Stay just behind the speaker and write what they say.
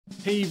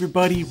Hey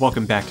everybody,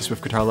 welcome back to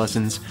Swift Guitar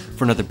Lessons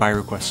for another by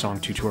request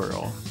song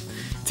tutorial.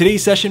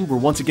 Today's session, we're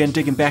once again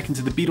digging back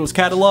into the Beatles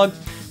catalog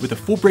with a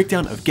full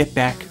breakdown of Get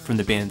Back from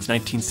the band's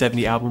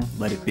 1970 album,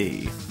 Let It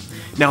Be.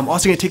 Now I'm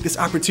also going to take this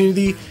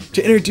opportunity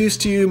to introduce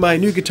to you my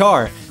new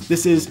guitar.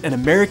 This is an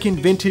American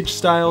vintage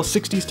style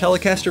 60s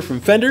Telecaster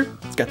from Fender.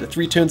 It's got the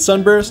 3-tone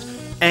sunburst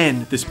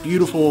and this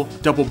beautiful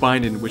double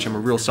binding, which I'm a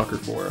real sucker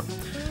for.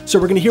 So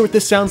we're going to hear what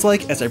this sounds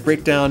like as I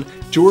break down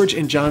George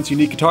and John's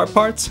unique guitar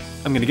parts.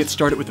 I'm going to get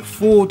started with a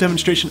full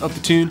demonstration of the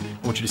tune.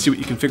 I want you to see what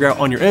you can figure out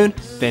on your own,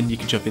 then you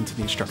can jump into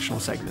the instructional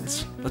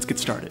segments. Let's get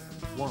started.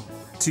 1,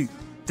 2,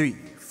 3,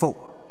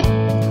 4.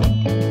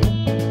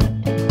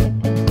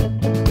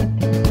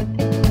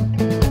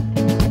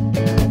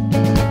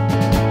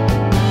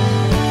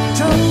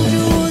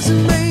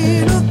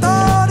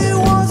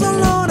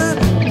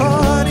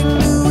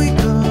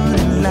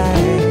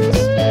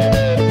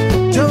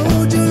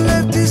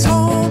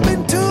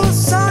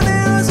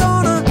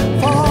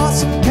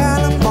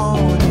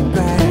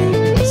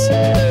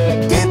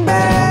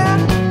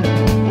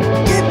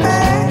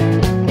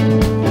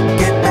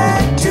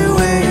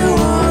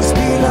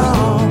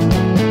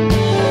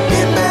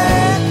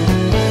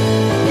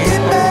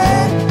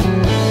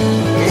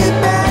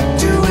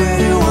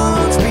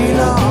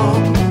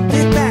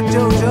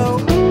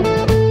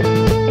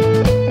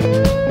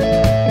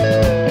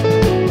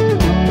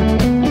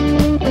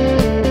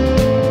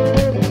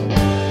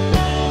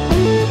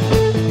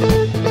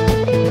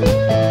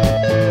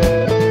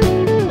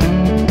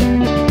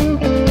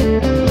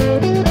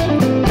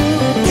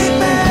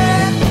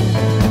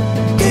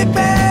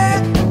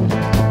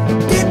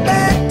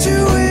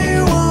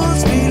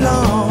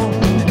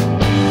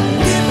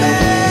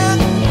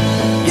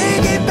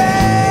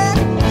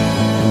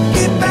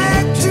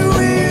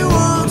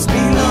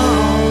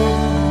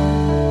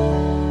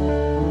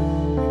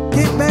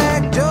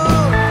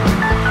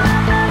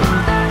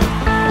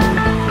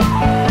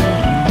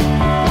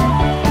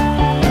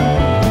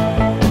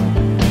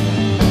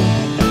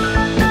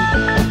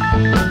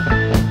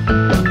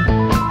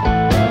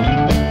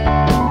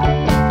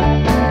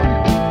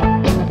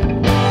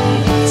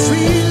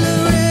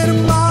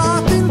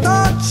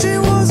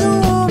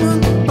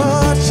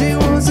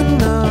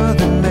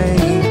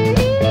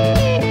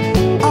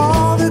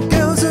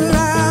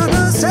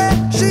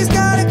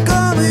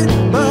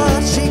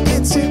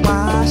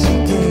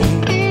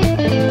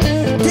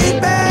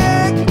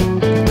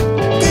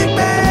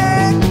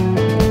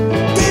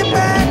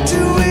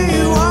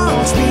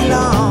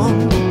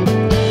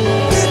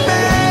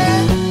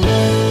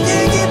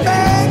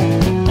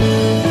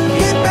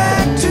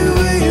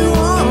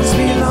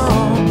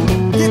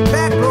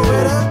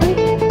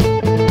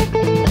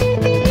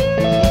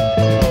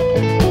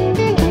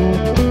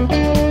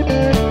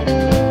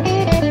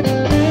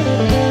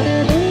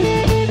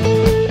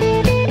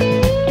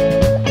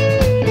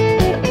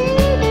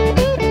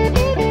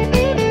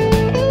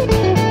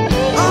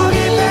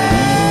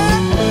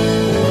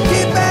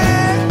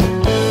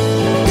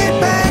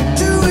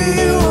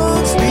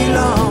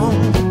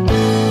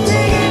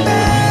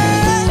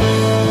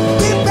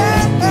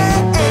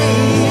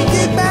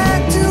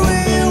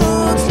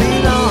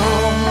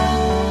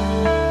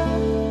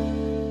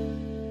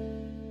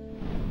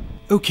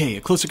 Okay,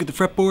 a close look at the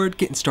fretboard,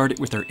 getting started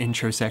with our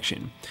intro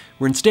section.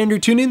 We're in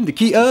standard tuning, the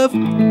key of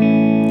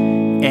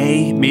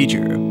A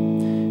major.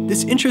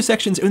 This intro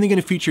section is only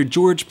going to feature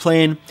George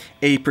playing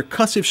a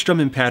percussive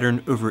strumming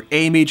pattern over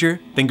A major,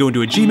 then go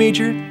into a G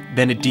major,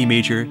 then a D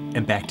major,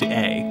 and back to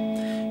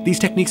A. These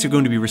techniques are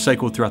going to be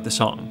recycled throughout the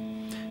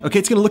song. Okay,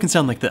 it's going to look and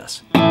sound like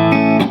this.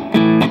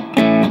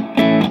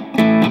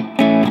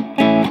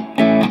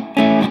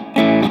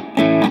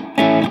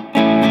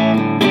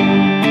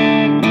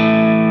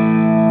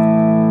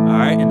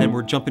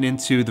 Jumping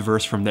into the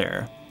verse from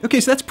there.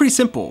 Okay, so that's pretty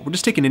simple. We're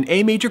just taking an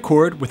A major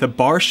chord with a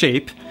bar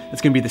shape.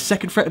 That's gonna be the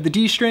 2nd fret of the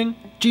D string,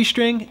 G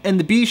string, and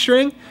the B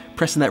string,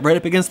 pressing that right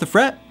up against the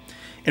fret,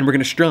 and we're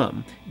gonna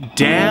strum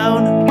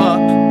down,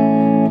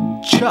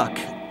 up, chuck,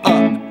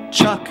 up,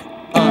 chuck,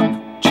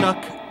 up,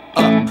 chuck,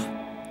 up.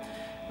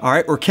 All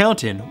right, we're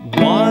counting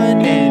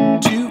 1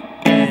 and 2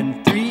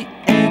 and 3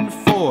 and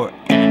 4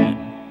 and.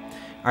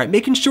 All right,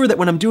 making sure that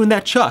when I'm doing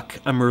that chuck,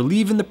 I'm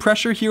relieving the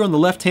pressure here on the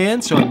left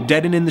hand, so I'm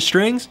deadening the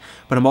strings,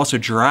 but I'm also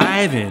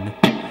driving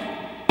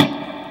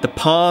the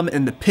palm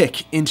and the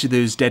pick into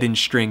those deadened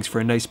strings for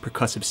a nice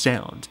percussive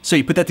sound. So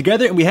you put that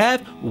together and we have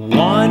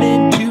 1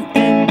 and 2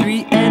 and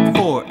 3 and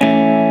 4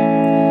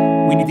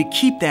 and. We need to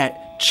keep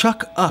that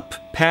chuck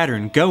up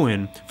pattern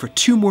going for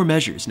 2 more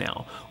measures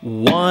now.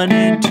 1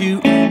 and 2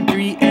 and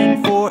 3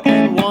 and 4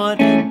 and 1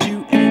 and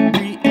 2 and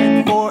 3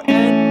 and 4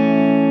 and.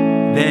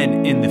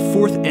 Then in the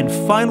 4th and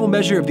final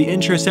measure of the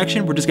intro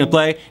section, we're just gonna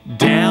play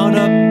down,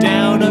 up,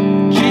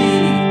 G,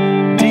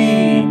 D,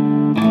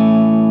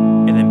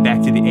 and then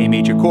back to the A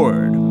major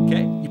chord,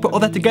 okay? You put all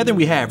that together and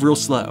we have real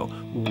slow.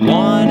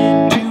 1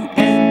 and 2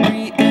 and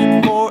 3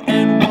 and 4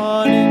 and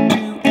 1 and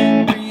 2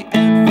 and 3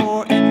 and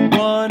 4 and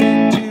 1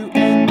 and 2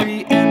 and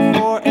 3 and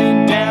 4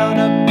 and down,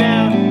 up,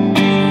 down,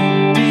 G,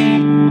 D.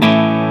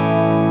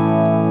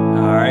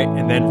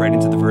 then right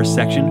into the verse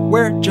section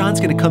where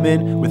John's gonna come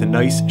in with a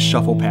nice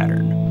shuffle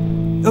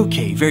pattern.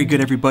 Okay, very good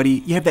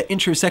everybody. You have that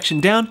intro section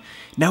down.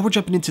 Now we're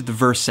jumping into the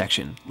verse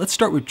section. Let's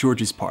start with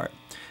George's part.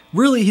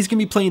 Really, he's gonna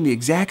be playing the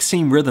exact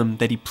same rhythm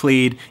that he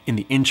played in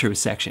the intro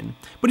section,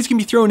 but he's gonna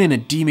be throwing in a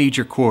D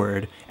major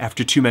chord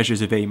after 2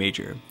 measures of A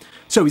major.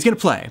 So he's gonna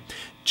play,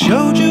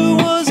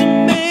 Jojo was a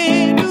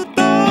man who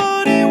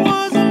thought he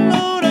was a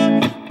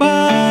loner,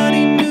 but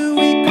he knew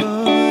he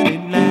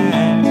couldn't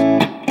last.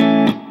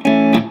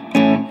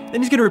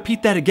 Then he's gonna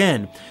repeat that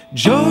again.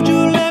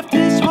 Jojo left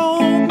his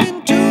home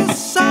in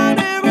Tucson,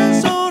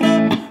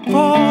 Arizona,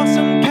 for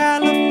some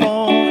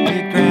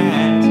California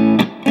grass.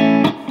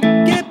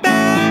 Get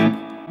back!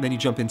 Then you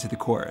jump into the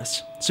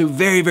chorus. So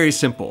very, very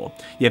simple.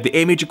 You have the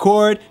A major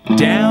chord,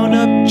 down,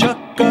 up, chuck,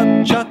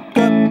 up, chuck,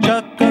 up,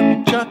 chuck,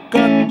 up, chuck,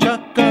 up,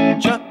 chuck,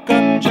 up, chuck,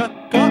 up,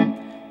 chuck, up.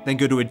 Then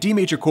go to a D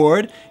major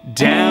chord,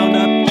 down,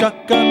 up,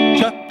 chuck, up,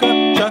 chuck,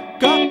 up,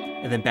 chuck, up.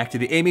 And then back to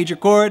the A major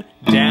chord,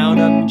 down,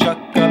 up, chuck,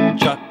 up,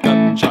 chuck,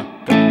 up, chuck,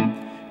 up.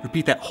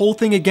 Repeat that whole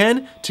thing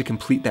again to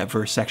complete that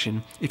verse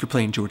section if you're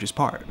playing George's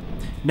part.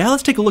 Now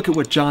let's take a look at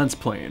what John's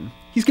playing.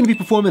 He's going to be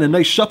performing a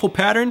nice shuffle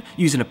pattern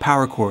using a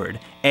power chord.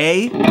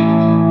 A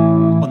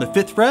on the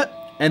 5th fret,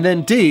 and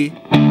then D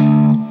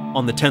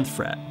on the 10th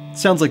fret.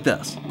 Sounds like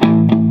this.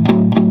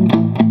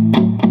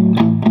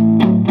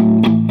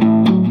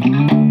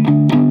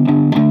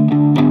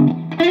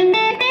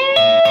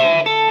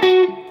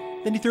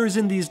 Then he throws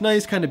in these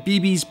nice kind of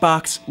BB's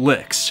box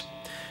licks.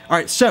 All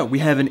right, so we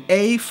have an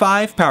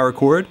A5 power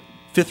chord,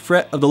 5th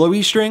fret of the low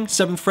E string,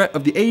 7th fret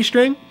of the A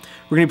string.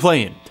 We're gonna be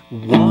playing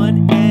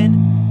 1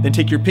 N, then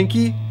take your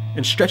pinky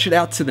and stretch it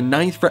out to the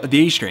 9th fret of the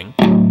A string,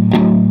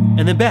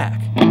 and then back.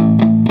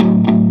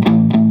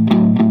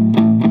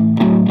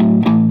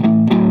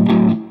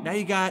 Now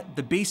you got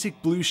the basic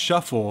blues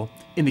shuffle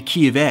in the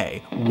key of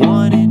A.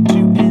 1 and 2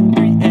 and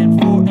 3 and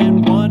 4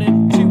 and 1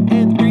 and 2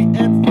 and 3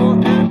 and 4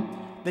 and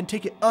then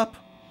take it up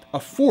a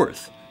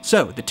 4th.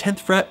 So the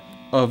 10th fret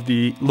of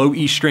the low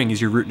E string is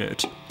your root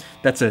note.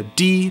 That's a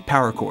D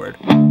power chord.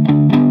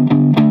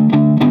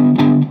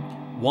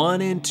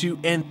 1 and 2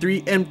 and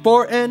 3 and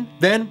 4 and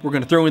then we're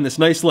gonna throw in this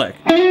nice lick.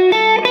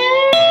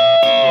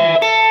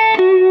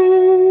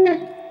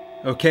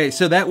 Okay,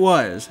 so that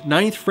was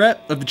 9th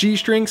fret of the G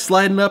string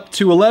sliding up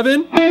to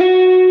 11,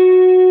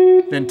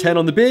 then 10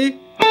 on the B,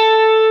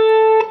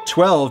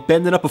 12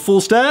 bending up a full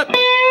step.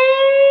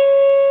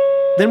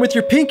 Then with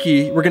your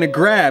pinky, we're gonna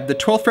grab the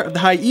 12th fret of the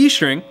high E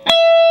string,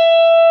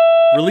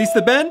 release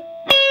the bend,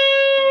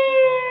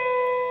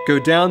 go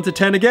down to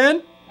 10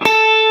 again,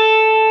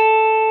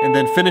 and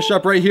then finish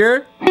up right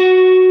here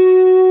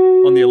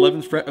on the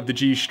 11th fret of the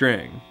G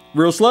string.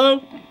 Real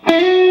slow.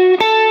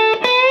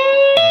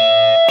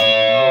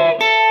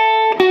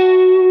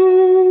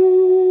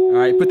 All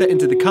right, put that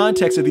into the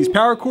context of these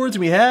power chords.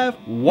 We have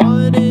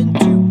 1 and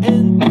 2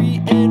 and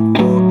 3 and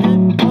 4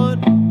 and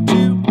 1,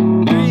 2,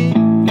 3,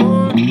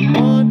 4,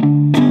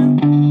 1,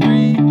 2,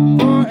 3,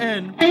 4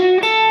 and.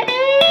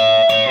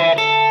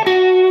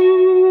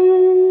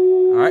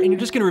 All right, and you're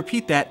just gonna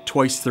repeat that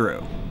twice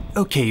through.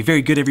 Okay,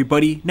 very good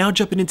everybody. Now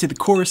jumping into the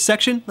chorus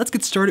section, let's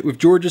get started with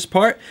George's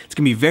part. It's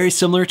gonna be very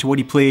similar to what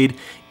he played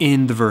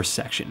in the verse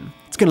section.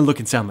 It's gonna look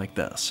and sound like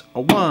this.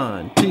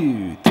 1,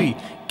 2, 3,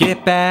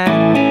 get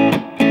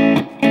back,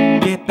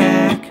 get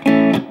back,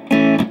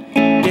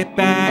 get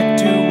back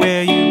to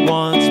where you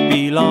once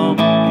belong.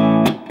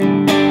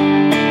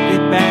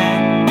 Get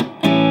back,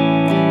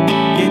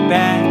 get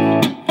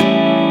back,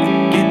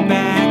 get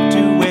back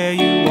to where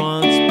you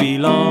once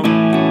belong.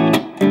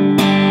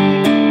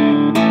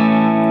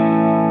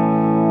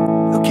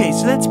 Okay,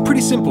 so that's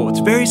pretty simple. It's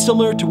very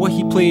similar to what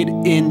he played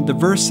in the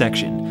verse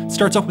section.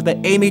 Starts off with that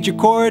A major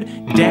chord,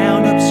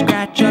 down, up,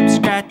 scratch, up,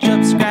 scratch,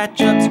 up,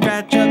 scratch, up,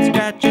 scratch, up,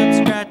 scratch, up,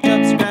 scratch,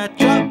 up,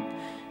 scratch, up.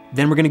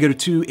 Then we're gonna go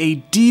to a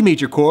D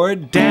major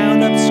chord,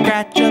 down, up,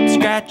 scratch, up,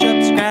 scratch,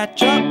 up,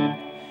 scratch, up.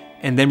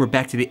 And then we're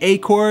back to the A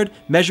chord,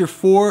 measure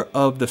 4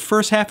 of the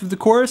first half of the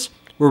chorus,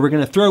 where we're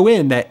gonna throw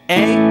in that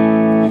A,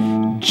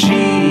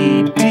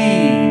 G, D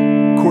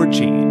chord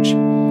change.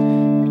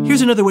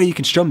 Here's another way you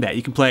can strum that.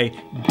 You can play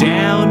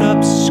down,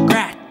 up,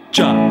 scratch,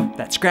 up.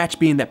 That scratch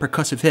being that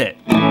percussive hit.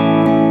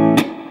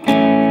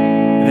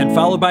 And then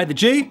followed by the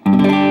G,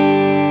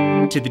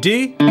 to the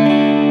D,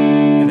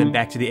 and then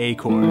back to the A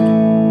chord.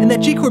 And that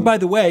G chord, by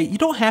the way, you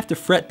don't have to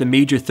fret the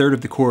major third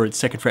of the chord,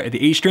 2nd fret of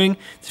the A string.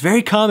 It's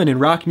very common in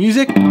rock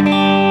music.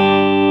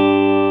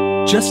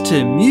 Just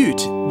to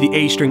mute the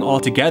A string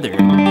altogether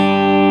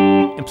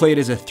and play it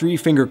as a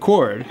 3-finger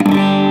chord.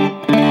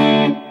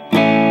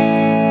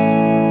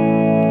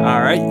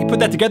 All right, you put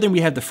that together and we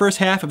have the first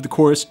half of the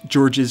chorus,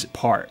 George's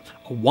part.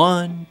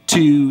 1,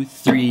 2,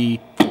 3,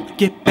 4.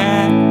 Get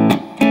back,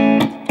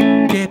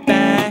 get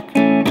back,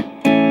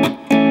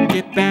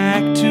 get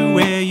back to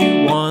where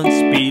you once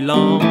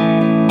belong.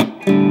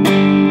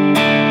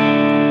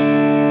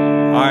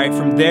 All right,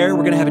 from there,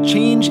 we're gonna have a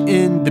change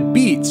in the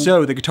beat.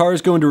 So the guitar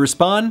is going to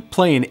respond,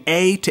 playing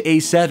A to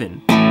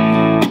A7.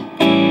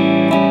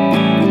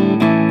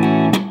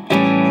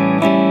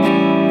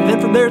 then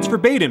from there it's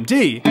verbatim,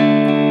 D.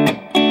 And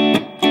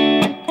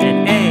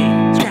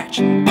A, scratch,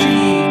 G,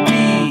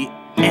 D,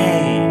 A.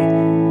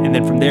 And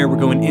then from there we're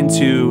going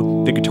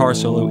into the guitar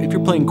solo if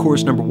you're playing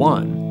chorus number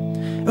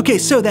 1. Okay,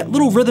 so that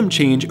little rhythm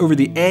change over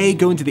the A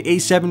going to the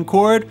A7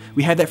 chord,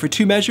 we have that for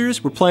 2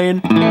 measures. We're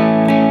playing.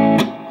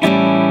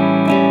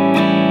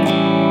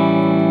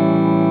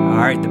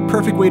 Alright, the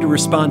perfect way to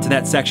respond to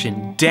that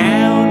section.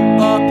 Down,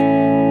 up,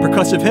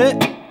 percussive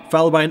hit,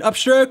 followed by an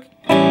upstroke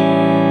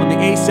on the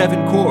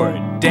A7 chord.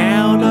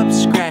 Down, up,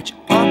 scratch,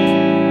 up,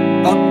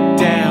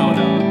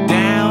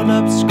 down,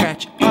 up,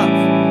 scratch, up,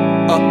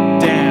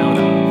 down,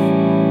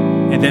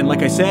 up. And then,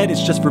 like I said,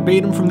 it's just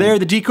verbatim from there,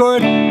 the D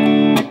chord.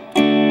 And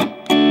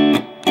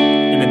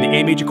then the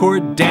A major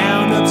chord,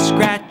 down, up,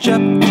 scratch,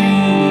 up, G, D.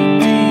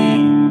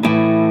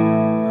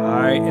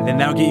 Alright, and then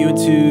that'll get you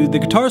into the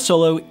guitar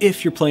solo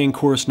if you're playing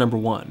chorus number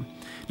 1.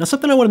 Now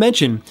something I want to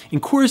mention, in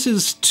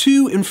choruses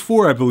 2 and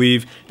 4, I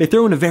believe, they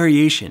throw in a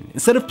variation.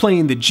 Instead of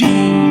playing the G, D,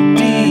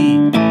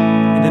 and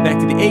then back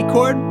to the A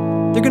chord,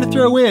 they're going to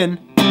throw in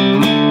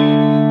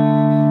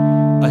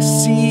a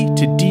C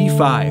to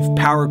D5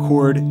 power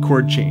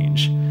chord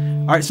change.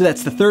 Alright, so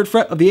that's the 3rd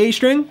fret of the A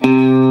string,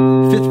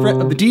 5th fret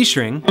of the D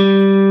string.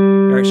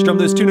 Alright, strum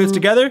those 2 notes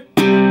together,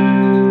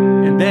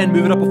 and then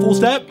move it up a full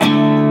step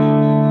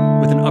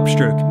with an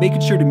upstroke,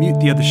 making sure to mute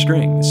the other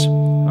strings.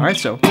 Alright,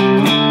 so.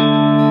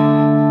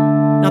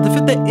 Now to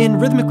fit that in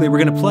rhythmically, we're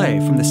going to play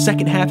from the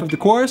second half of the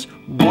chorus,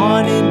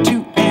 1 and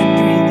 2 and 3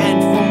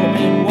 and 4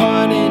 and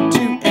 1 and 2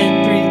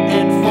 and 3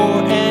 and 4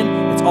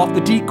 and it's off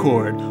the D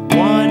chord.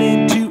 1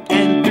 and 2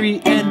 and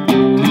 3 and.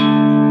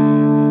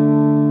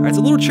 Alright, it's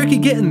a little tricky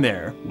getting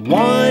there.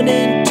 1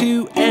 and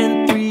 2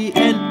 and 3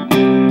 and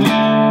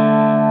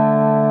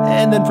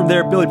then from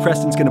there, Billy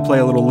Preston's going to play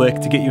a little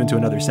lick to get you into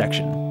another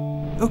section.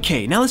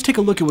 Okay, now let's take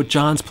a look at what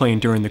John's playing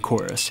during the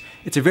chorus.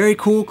 It's a very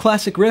cool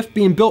classic riff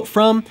being built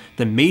from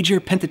the major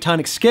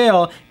pentatonic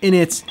scale in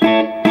its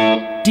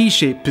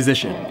D-shaped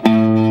position.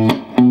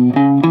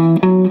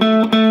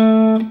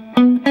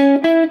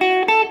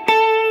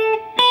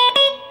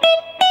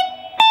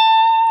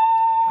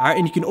 Alright,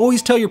 and you can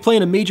always tell you're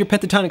playing a major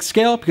pentatonic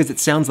scale because it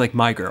sounds like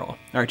My Girl.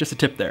 Alright, just a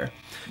tip there.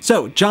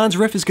 So, John's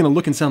riff is going to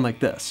look and sound like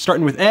this.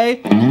 Starting with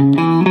A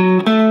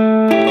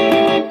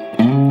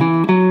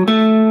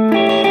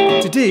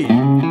to D.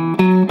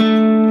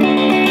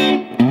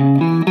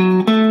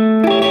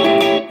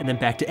 And then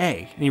back to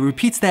A. And he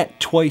repeats that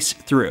twice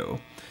through.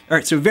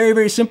 Alright, so very,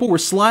 very simple. We're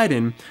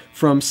sliding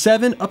from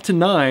 7 up to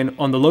 9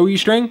 on the low E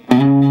string,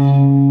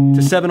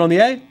 to 7 on the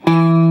A,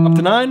 up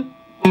to 9,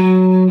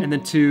 and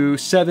then to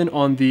 7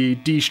 on the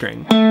D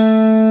string.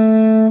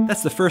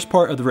 That's the first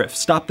part of the riff.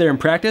 Stop there and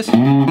practice.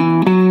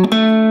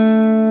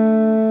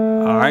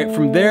 Alright,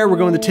 from there we're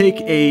going to take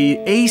a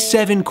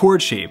A7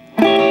 chord shape.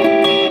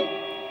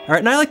 Alright,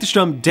 and I like to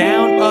strum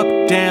down, up,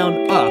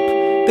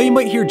 though you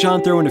might hear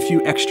John throw in a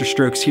few extra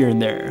strokes here and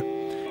there.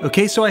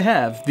 Okay, so I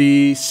have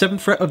the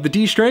 7th fret of the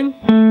D string,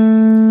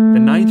 the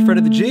 9th fret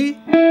of the G,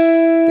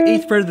 the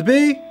 8th fret of the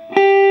B,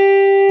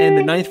 and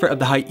the 9th fret of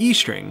the high E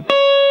string.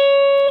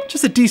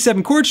 Just a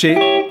D7 chord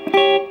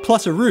shape,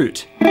 plus a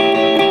root.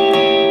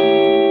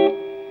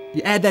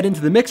 You add that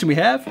into the mix and we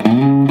have.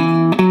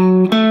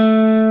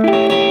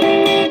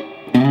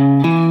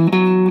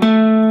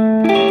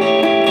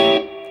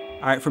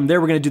 Alright, from there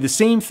we're going to do the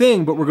same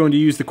thing, but we're going to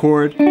use the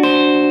chord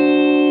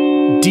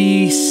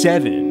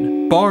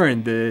D7,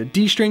 barring the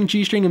D string,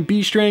 G string, and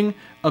B string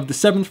of the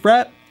 7th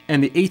fret,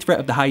 and the 8th fret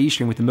of the high E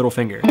string with the middle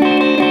finger.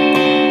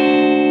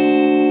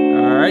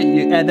 Alright,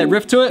 you add that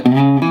riff to it,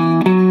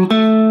 and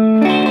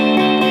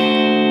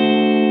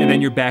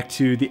then you're back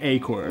to the A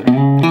chord.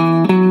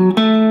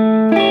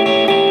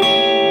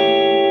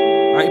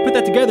 Alright, you put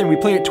that together and we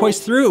play it twice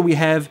through and we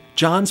have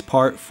John's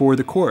part for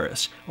the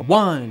chorus.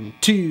 1,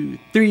 2,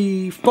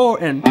 3,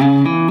 4, and...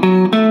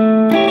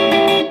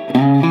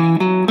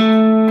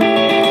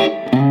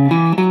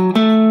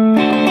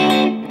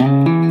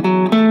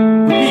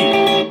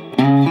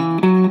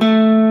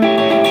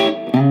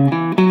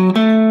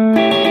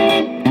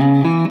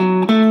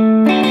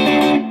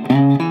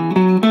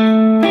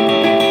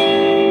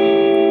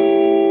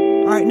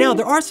 Now,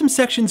 there are some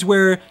sections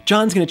where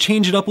John's going to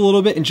change it up a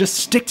little bit and just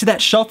stick to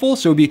that shuffle.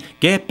 So it would be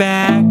get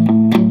back,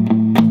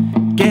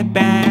 get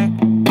back,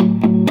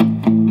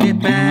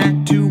 get back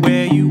to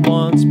where you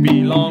once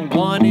belong.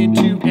 1 and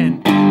 2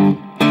 and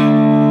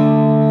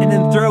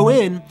then throw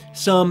in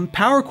some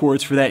power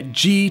chords for that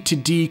G to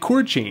D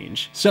chord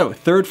change. So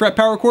 3rd fret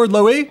power chord,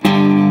 low E,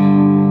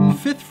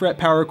 5th fret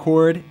power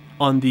chord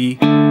on the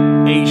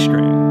A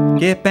string.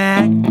 Get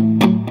back,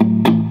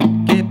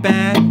 get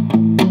back.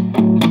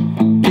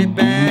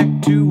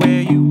 To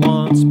where you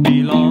once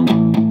belong.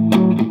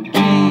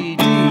 G,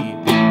 D.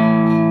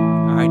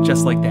 Alright,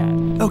 just like that.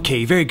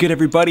 Okay, very good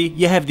everybody.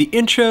 You have the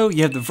intro,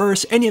 you have the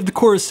verse, and you have the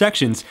chorus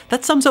sections.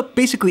 That sums up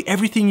basically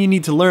everything you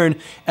need to learn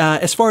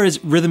as far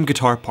as rhythm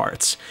guitar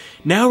parts.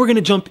 Now we're going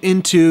to jump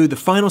into the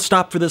final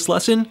stop for this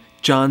lesson,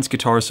 John's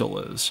guitar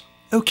solos.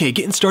 Okay,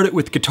 getting started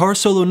with guitar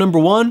solo number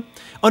 1.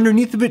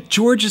 Underneath of it,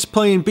 George is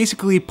playing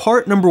basically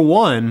part number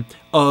 1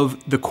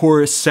 of the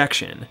chorus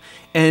section.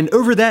 And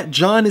over that,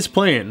 John is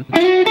playing.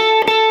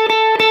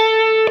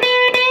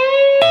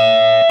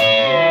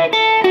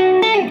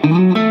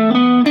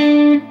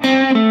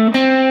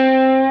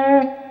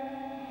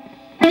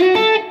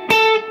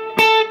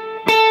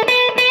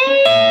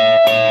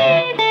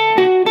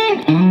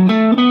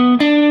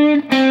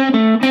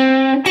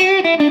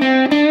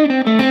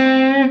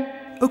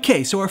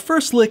 Okay, so our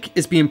first lick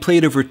is being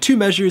played over 2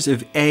 measures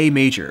of A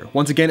major.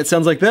 Once again, it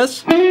sounds like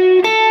this.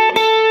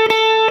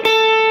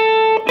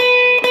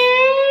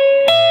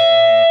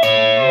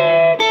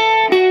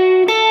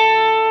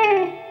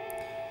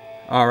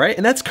 Alright,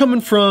 and that's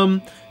coming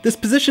from this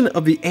position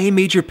of the A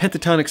major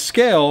pentatonic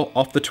scale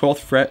off the 12th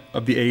fret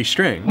of the A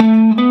string.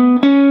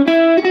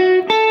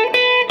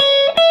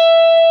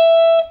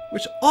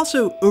 Which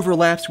also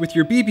overlaps with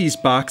your BB's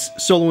box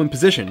soloing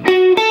position.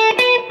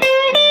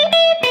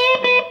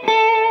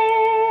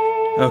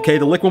 Okay,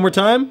 the lick one more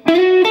time.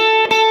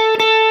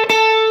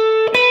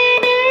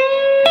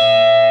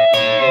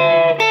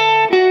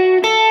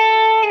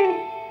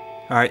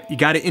 Alright, you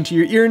got it into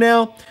your ear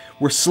now.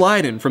 We're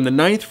sliding from the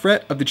 9th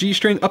fret of the G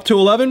string up to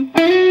 11.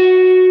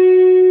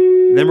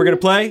 Then we're going to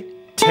play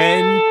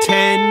 10,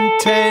 10,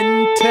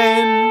 10,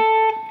 10.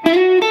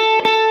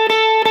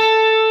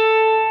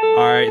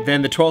 Alright,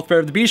 then the 12th fret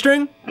of the B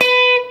string.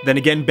 Then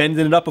again,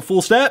 bending it up a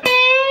full step.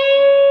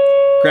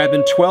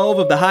 Grabbing 12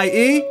 of the high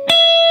E.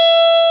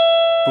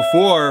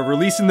 Before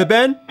releasing the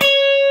bend.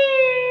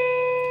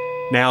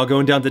 Now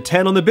going down to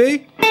 10 on the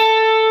B,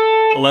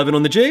 11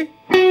 on the G,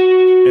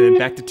 and then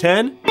back to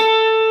 10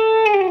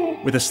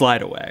 with a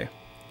slide away.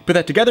 Put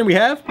that together and we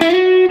have.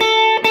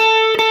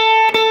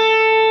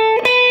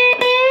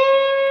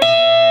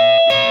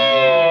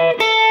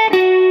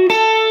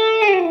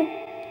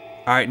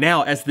 Alright,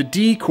 now as the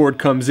D chord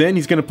comes in,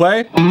 he's going to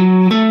play.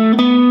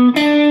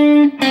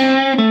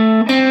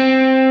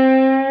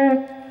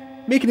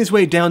 Making his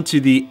way down to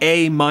the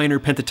A minor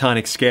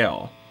pentatonic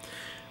scale.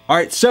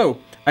 Alright, so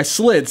I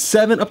slid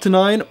 7 up to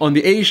 9 on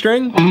the A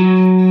string,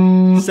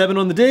 7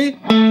 on the D,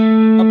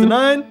 up to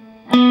 9,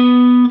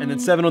 and then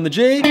 7 on the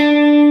G.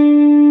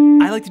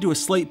 I like to do a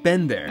slight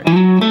bend there.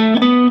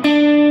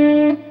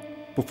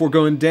 Before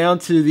going down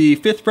to the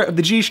 5th fret of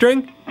the G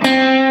string.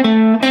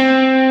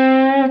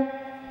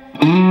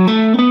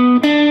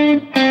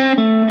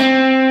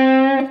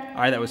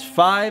 Alright, that was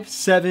 5,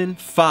 7,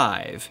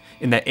 5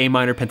 in that A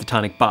minor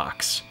pentatonic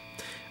box.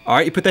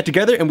 Alright, you put that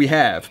together and we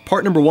have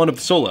part number 1 of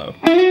the solo.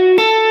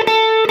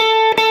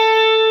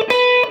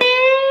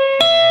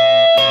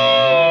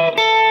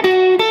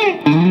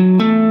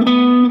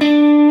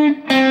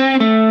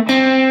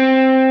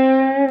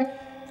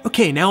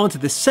 Okay, now onto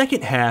the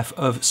second half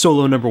of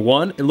solo number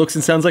 1. It looks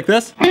and sounds like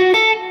this.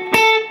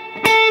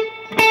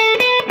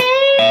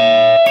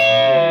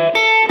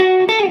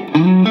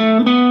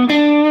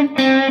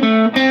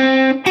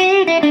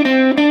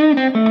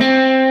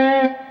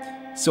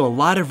 So a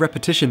lot of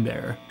repetition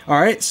there.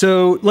 Alright,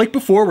 so like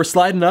before, we're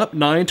sliding up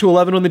 9 to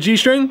 11 on the G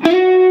string.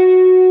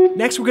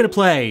 Next we're gonna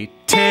play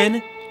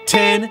 10,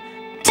 10,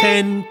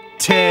 10,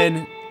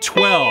 10,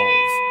 12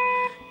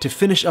 to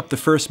finish up the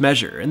first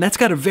measure. And that's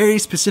got a very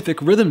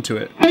specific rhythm to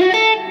it.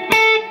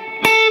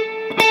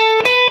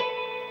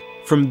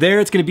 From there,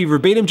 it's gonna be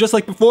verbatim just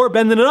like before,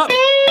 bending it up.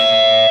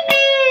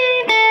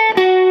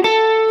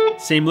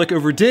 Same lick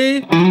over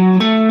D.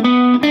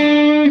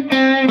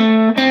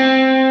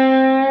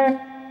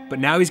 But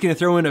now he's gonna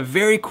throw in a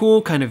very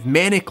cool kind of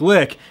manic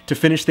lick to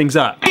finish things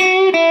up.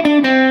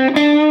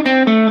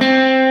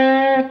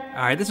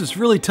 Alright, this was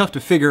really tough to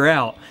figure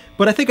out,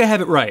 but I think I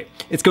have it right.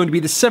 It's going to be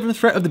the 7th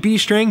fret of the B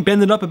string,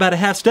 bending up about a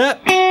half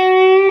step,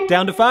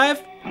 down to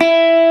 5,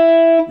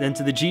 then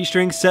to the G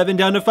string, 7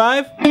 down to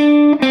 5,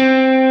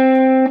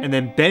 and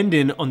then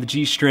bending on the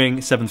G string,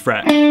 7th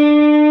fret.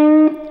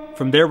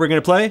 From there we're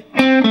gonna play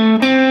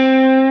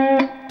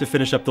to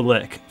finish up the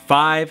lick.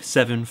 5,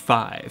 7,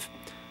 5.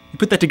 You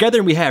put that together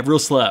and we have real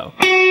slow.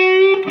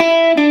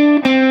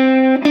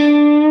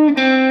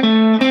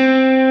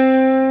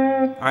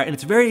 Alright, and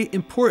it's very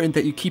important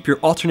that you keep your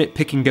alternate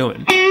picking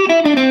going.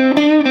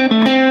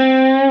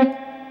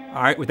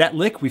 Alright, with that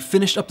lick, we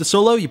finished up the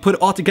solo, you put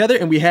it all together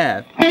and we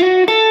have.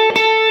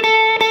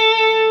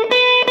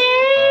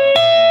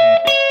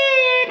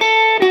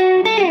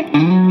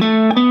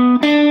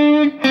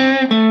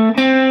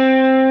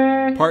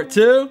 Part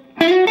 2.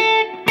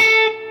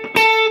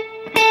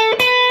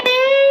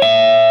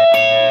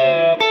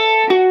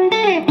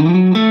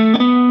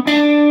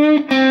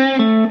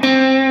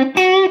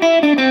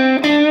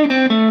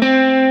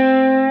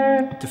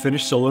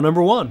 Finish solo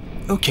number 1.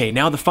 Okay,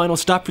 now the final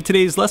stop for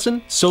today's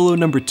lesson, solo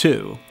number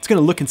 2. It's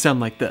gonna look and sound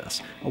like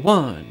this.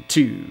 1,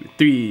 2,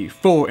 3,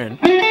 4, and...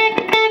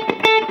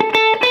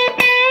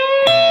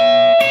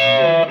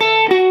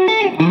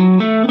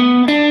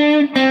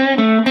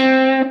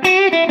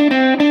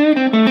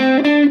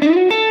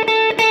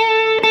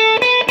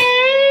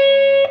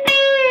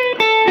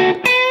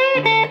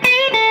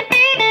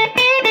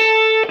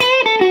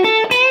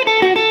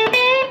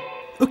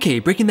 Okay,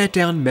 breaking that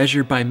down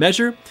measure by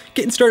measure,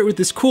 getting started with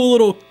this cool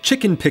little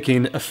chicken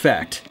picking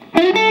effect.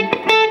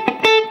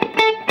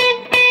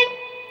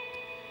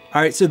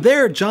 Alright, so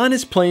there John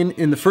is playing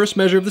in the first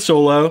measure of the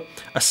solo,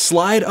 a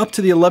slide up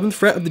to the 11th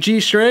fret of the G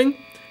string,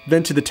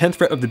 then to the 10th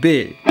fret of the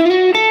B.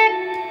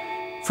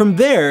 From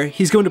there,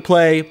 he's going to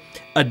play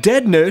a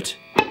dead note,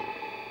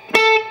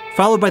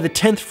 followed by the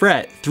 10th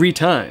fret 3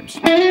 times.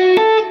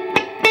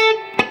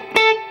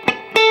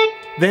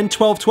 Then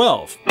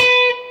 12-12.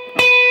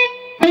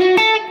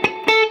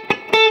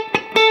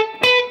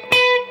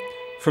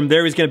 From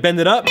there, he's going to bend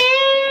it up.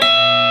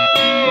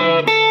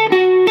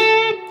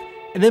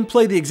 And then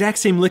play the exact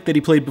same lick that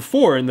he played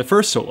before in the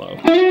first solo.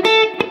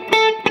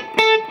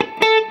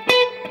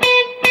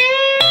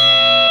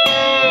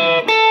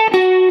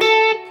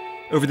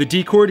 Over the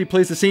D chord, he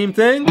plays the same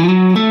thing.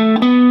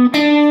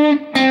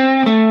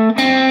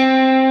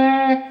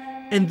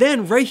 And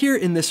then right here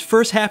in this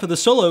first half of the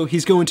solo,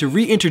 he's going to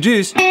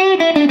reintroduce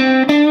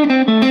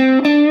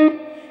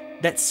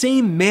that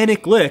same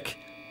manic lick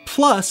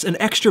plus an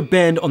extra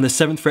bend on the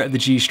 7th fret of the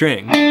G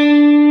string.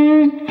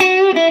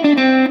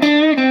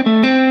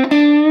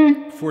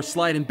 Before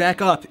sliding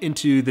back up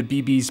into the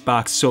BB's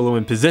box solo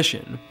in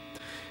position.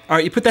 All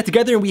right, you put that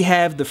together and we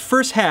have the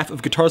first half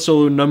of guitar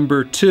solo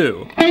number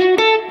 2.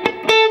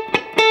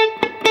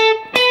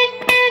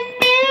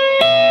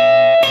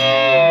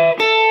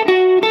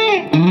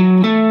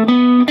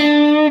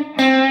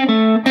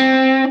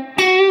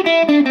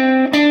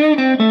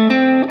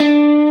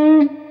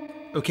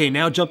 Okay,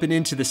 now jumping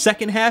into the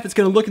second half, it's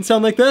gonna look and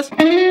sound like this.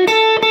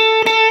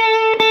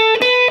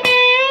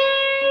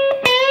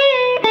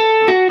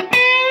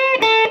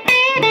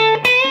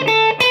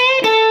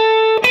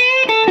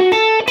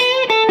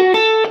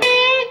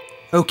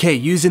 Okay,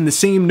 using the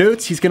same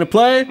notes, he's gonna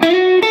play.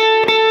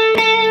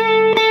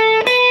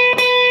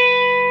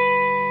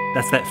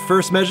 That's that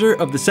first measure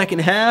of the second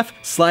half,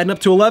 sliding up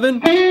to 11,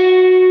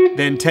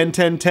 then 10,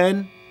 10,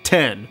 10,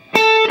 10.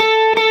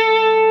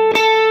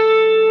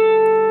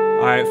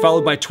 All right,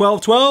 followed by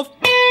 12, 12.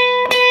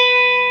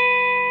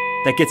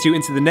 That gets you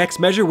into the next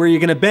measure where you're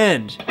gonna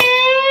bend.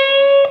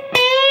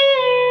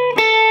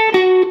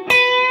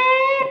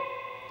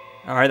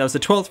 All right, that was the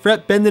 12th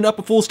fret, bending up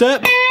a full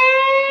step.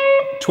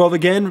 12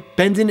 again,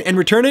 bending and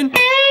returning.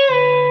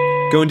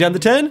 Going down to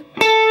 10.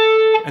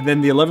 And then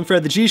the 11th fret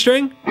of the G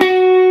string,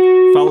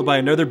 followed by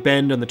another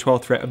bend on the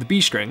 12th fret of the B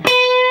string.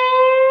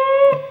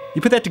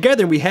 You put that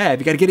together and you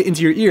gotta get it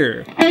into your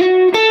ear.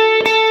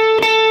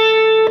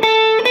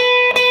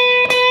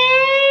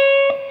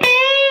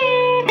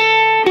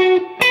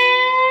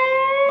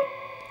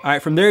 All right,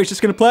 from there, he's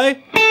just gonna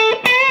play.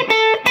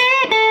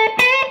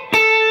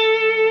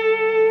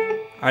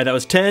 All right, that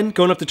was 10,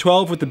 going up to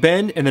 12 with the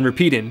bend, and then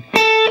repeating.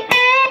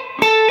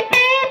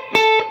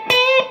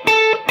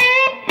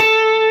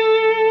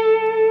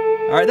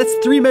 All right, that's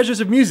 3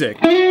 measures of music.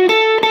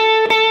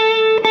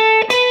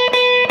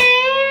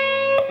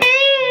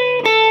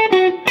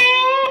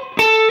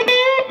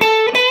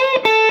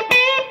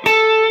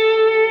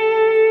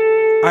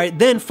 All right,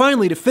 then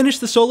finally, to finish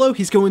the solo,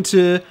 he's going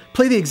to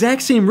play the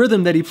exact same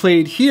rhythm that he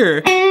played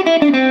here,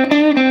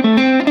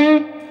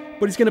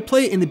 but he's gonna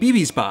play it in the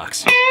BB's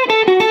box.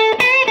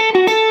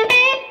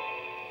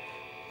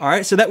 All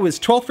right, so that was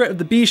 12th fret of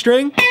the B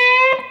string,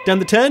 down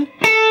to 10,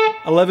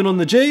 11 on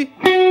the G,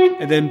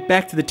 and then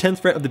back to the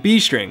 10th fret of the B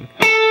string.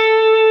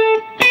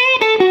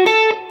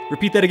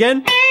 Repeat that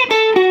again,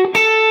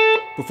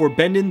 before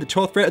bending the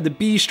 12th fret of the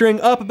B string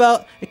up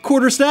about a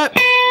quarter step,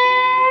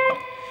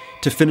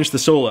 to finish the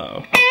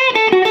solo.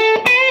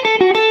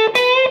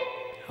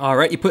 All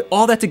right, you put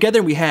all that together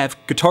and we have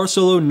guitar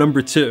solo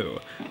number 2.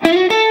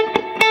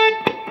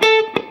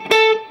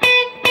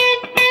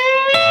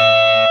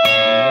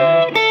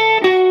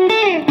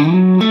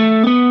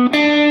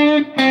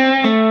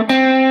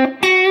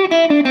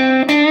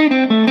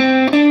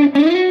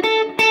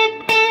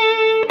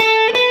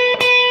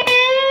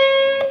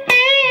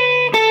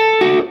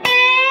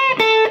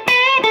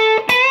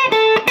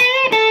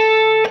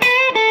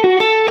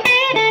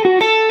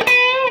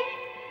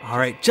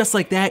 Alright, just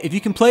like that, if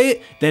you can play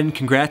it, then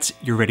congrats,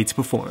 you're ready to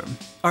perform.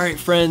 Alright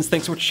friends,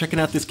 thanks so much for checking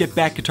out this Get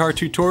Back Guitar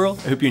tutorial.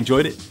 I hope you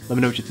enjoyed it. Let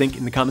me know what you think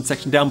in the comment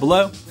section down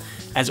below.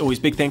 As always,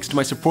 big thanks to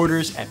my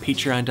supporters at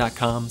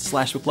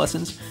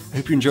patreon.com/whiplessons. I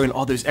hope you're enjoying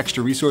all those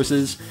extra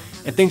resources.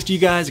 And thanks to you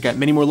guys, I got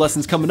many more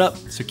lessons coming up,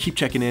 so keep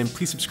checking in.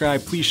 Please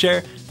subscribe, please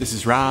share. This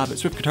is Rob at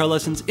Swift Guitar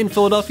Lessons in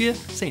Philadelphia,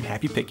 saying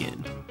happy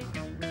picking.